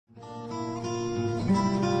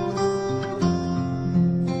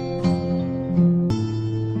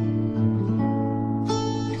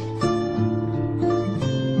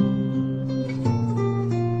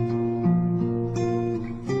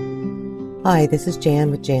Hi, this is Jan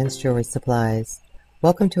with Jan's Jewelry Supplies.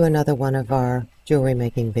 Welcome to another one of our jewelry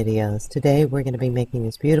making videos. Today we're going to be making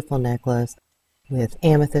this beautiful necklace with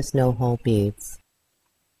amethyst no-hole beads.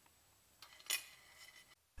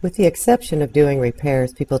 With the exception of doing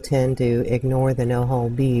repairs, people tend to ignore the no-hole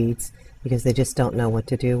beads because they just don't know what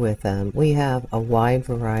to do with them. We have a wide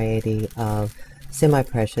variety of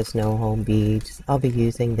semi-precious no-hole beads. I'll be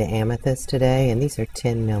using the amethyst today, and these are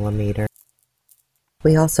 10 millimeter.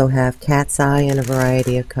 We also have cat's eye in a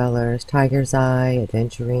variety of colors, tiger's eye,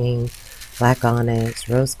 aventurine, black onyx,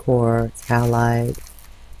 rose quartz, howlite,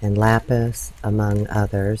 and lapis, among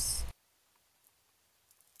others.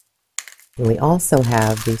 And we also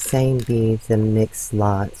have the same beads in mixed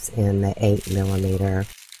lots in the 8 millimeter.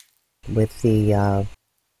 With the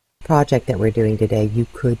project that we're doing today, you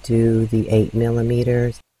could do the 8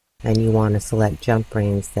 millimeters, and you want to select jump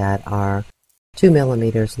rings that are 2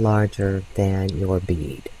 millimeters larger than your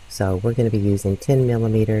bead. So we're going to be using 10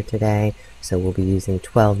 millimeter today, so we'll be using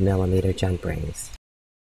 12 millimeter jump rings.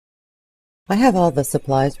 I have all the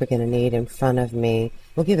supplies we're going to need in front of me.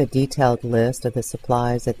 We'll give a detailed list of the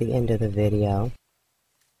supplies at the end of the video.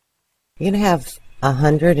 You're going to have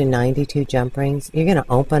 192 jump rings. You're going to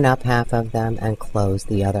open up half of them and close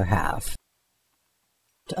the other half.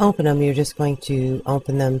 To open them, you're just going to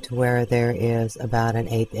open them to where there is about an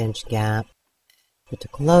 1/8 inch gap. But to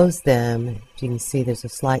close them, you can see there's a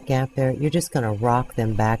slight gap there. You're just going to rock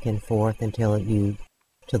them back and forth until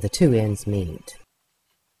the two ends meet.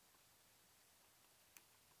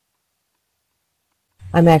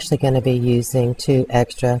 I'm actually going to be using 2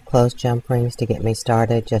 extra closed jump rings to get me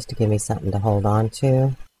started, just to give me something to hold on to.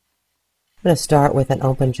 I'm going to start with an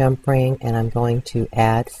open jump ring, and I'm going to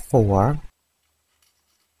add 4.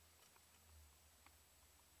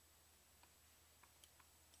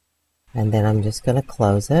 And then I'm just going to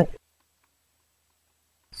close it.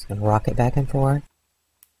 Just going to rock it back and forth.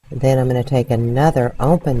 And then I'm going to take another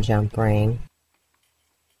open jump ring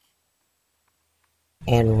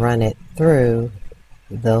and run it through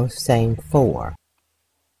those same 4.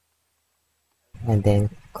 And then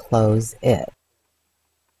close it.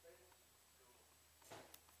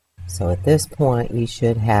 So at this point you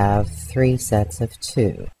should have 3 sets of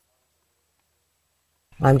 2.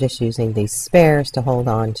 I'm just using these spares to hold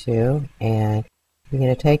on to, and you're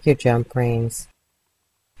going to take your jump rings,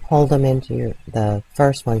 hold them into the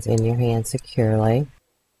first ones in your hand securely,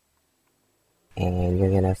 and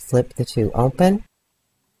you're going to flip the 2 open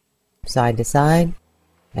side to side,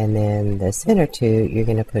 and then the center 2, you're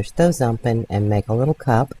going to push those open and make a little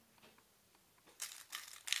cup.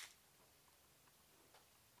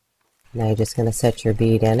 Now you're just going to set your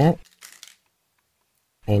bead in it,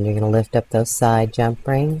 and you're going to lift up those side jump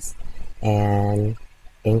rings and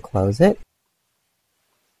enclose it.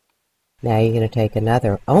 Now you're going to take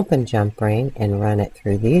another open jump ring and run it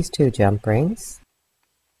through these 2 jump rings.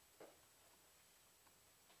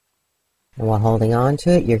 And while holding on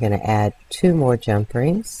to it, you're going to add 2 more jump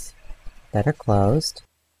rings that are closed.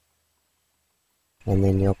 And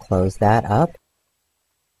then you'll close that up.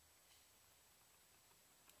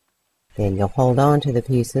 Then you'll hold on to the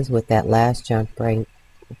pieces with that last jump ring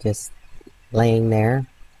just laying there.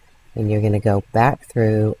 And you're going to go back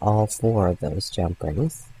through all 4 of those jump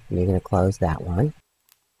rings. And you're going to close that one.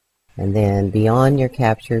 And then beyond your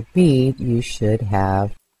captured bead, you should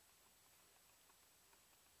have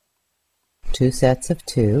 2 sets of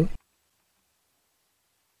 2.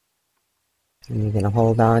 And you're going to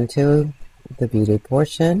hold on to the beaded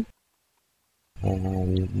portion.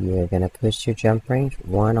 And you're going to push your jump rings,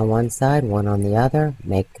 one on one side, one on the other.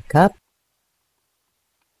 Make a cup.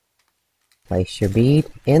 Place your bead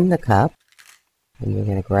in the cup. And you're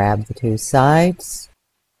going to grab the 2 sides.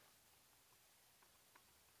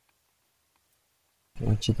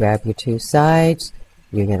 Once you grab your 2 sides,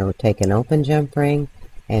 you're going to take an open jump ring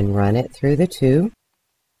and run it through the 2.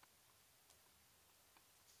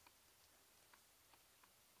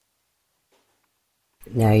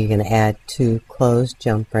 Now you're going to add 2 closed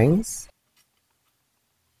jump rings.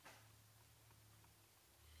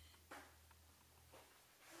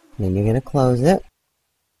 Then you're going to close it.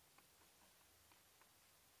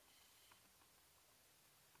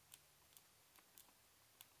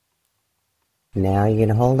 Now you're going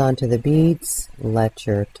to hold on to the beads, let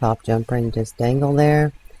your top jump ring just dangle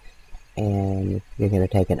there, and you're going to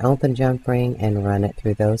take an open jump ring and run it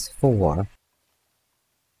through those 4.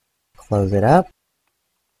 Close it up.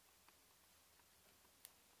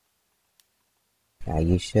 Now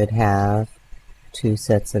you should have 2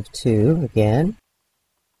 sets of 2 again.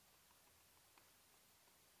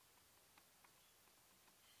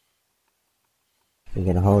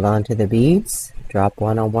 You're going to hold on to the beads, drop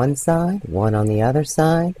one on one side, one on the other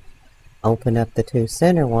side, open up the two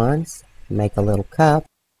center ones, make a little cup,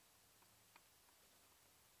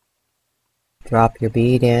 drop your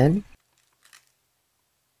bead in,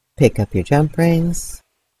 pick up your jump rings.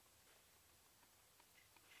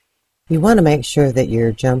 You want to make sure that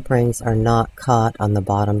your jump rings are not caught on the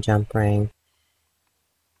bottom jump ring.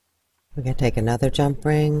 We're going to take another jump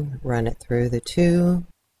ring, run it through the two,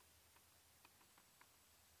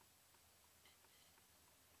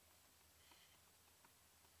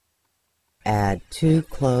 add two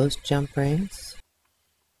closed jump rings,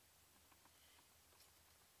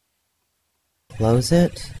 close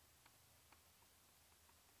it,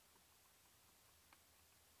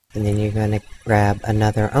 and then you're going to grab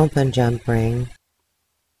another open jump ring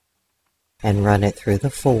and run it through the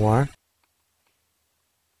four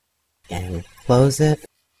and close it.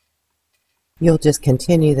 You'll just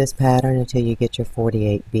continue this pattern until you get your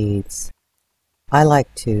 48 beads. I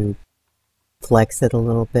like to flex it a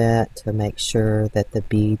little bit to make sure that the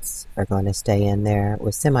beads are going to stay in there.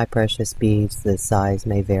 With semi-precious beads, the size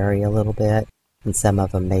may vary a little bit, and some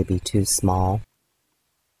of them may be too small.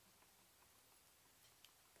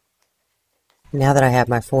 Now that I have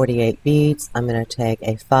my 48 beads, I'm going to take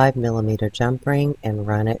a 5mm jump ring and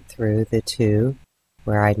run it through the two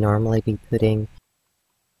where I'd normally be putting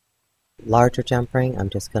larger jump ring.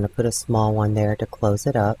 I'm just going to put a small one there to close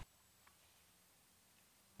it up.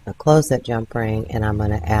 I'll close that jump ring and I'm going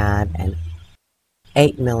to add an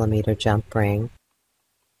 8mm jump ring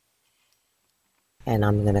and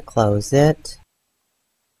I'm going to close it.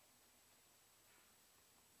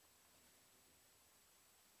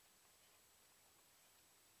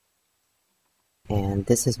 And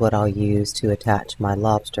this is what I'll use to attach my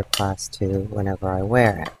lobster clasp to whenever I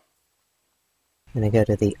wear it. I'm going to go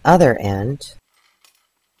to the other end,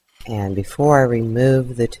 and before I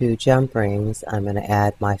remove the two jump rings, I'm going to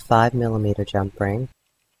add my 5mm jump ring.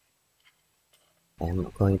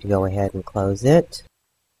 I'm going to go ahead and close it.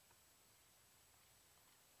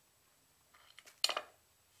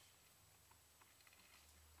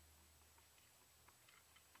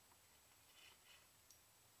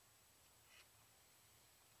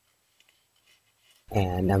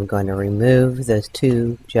 And I'm going to remove those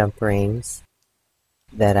two jump rings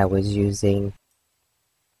that I was using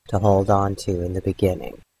to hold on to in the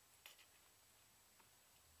beginning.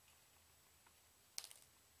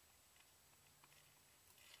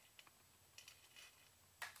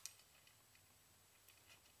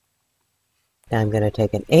 Now I'm going to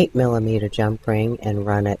take an 8mm jump ring and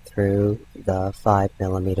run it through the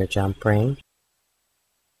 5mm jump ring.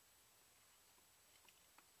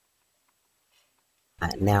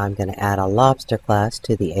 Now I'm going to add a lobster clasp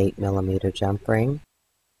to the 8mm jump ring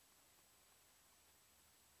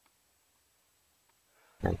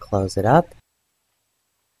and close it up.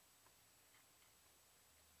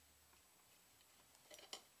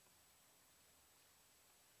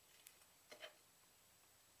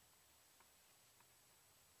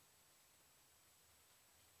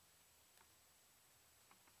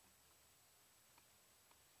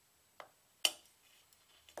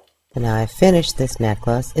 Now I finished this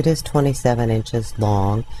necklace. It is 27 inches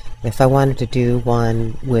long. If I wanted to do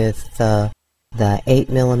one with the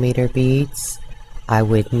 8mm beads, I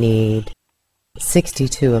would need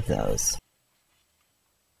 62 of those.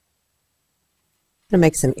 I'm going to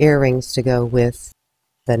make some earrings to go with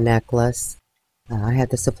the necklace. I have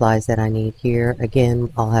the supplies that I need here.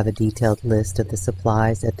 Again, I'll have a detailed list of the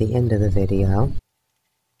supplies at the end of the video.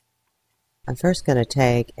 I'm first going to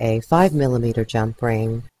take a 5mm jump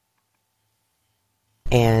ring,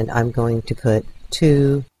 and I'm going to put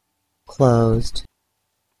two closed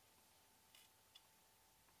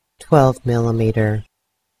 12mm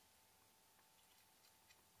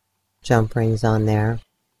jump rings on there,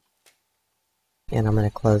 and I'm going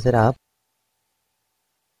to close it up.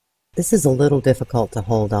 This is a little difficult to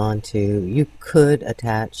hold on to. You could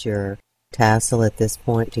attach your tassel at this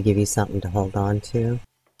point to give you something to hold on to.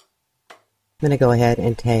 I'm going to go ahead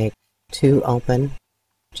and take two open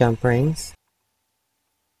jump rings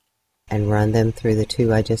and run them through the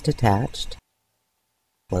two I just attached.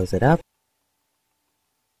 Close it up.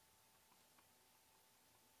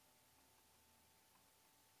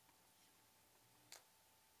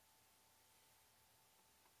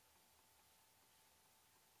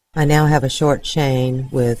 I now have a short chain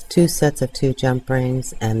with two sets of two jump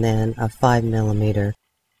rings and then a 5mm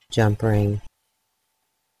jump ring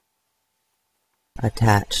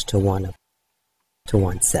attached to one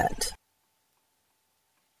set.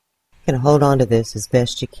 You're going to hold on to this as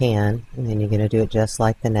best you can, and then you're going to do it just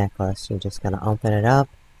like the necklace. You're just going to open it up,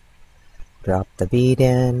 Drop the bead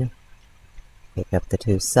in, pick up the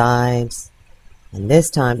two sides, and this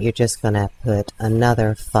time you're just going to put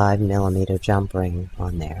another 5mm jump ring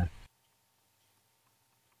on there.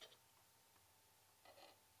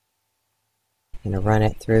 You're going to run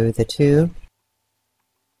it through the two.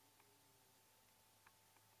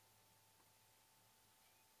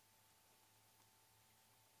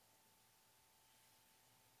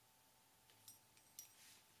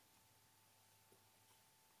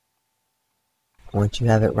 Once you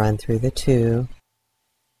have it run through the two,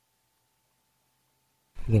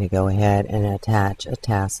 you're going to go ahead and attach a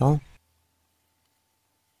tassel.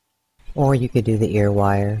 Or you could do the ear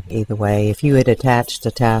wire. Either way, if you had attached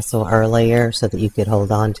a tassel earlier so that you could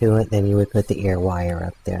hold on to it, then you would put the ear wire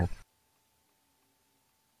up there.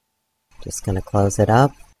 Just going to close it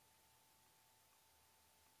up.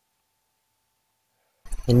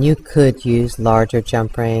 And you could use larger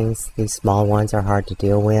jump rings. These small ones are hard to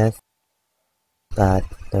deal with, but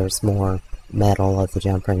there's more metal of the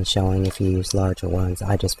jump ring showing if you use larger ones.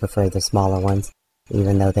 I just prefer the smaller ones,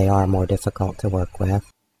 even though they are more difficult to work with.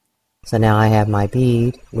 So now I have my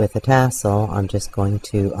bead with a tassel. I'm just going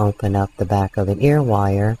to open up the back of an ear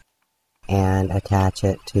wire and attach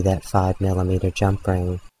it to that 5mm jump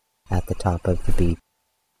ring at the top of the bead.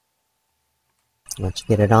 Once you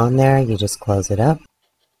get it on there, you just close it up.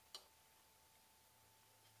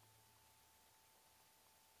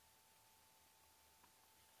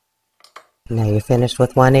 Now you're finished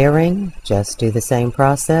with one earring. Just do the same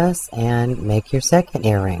process and make your second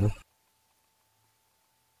earring.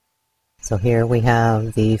 So here we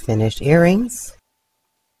have the finished earrings.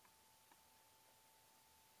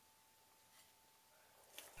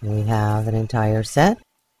 We have an entire set.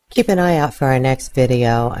 Keep an eye out for our next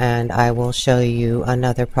video, and I will show you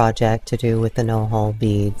another project to do with the no-hole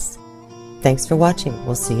beads. Thanks for watching.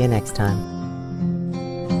 We'll see you next time.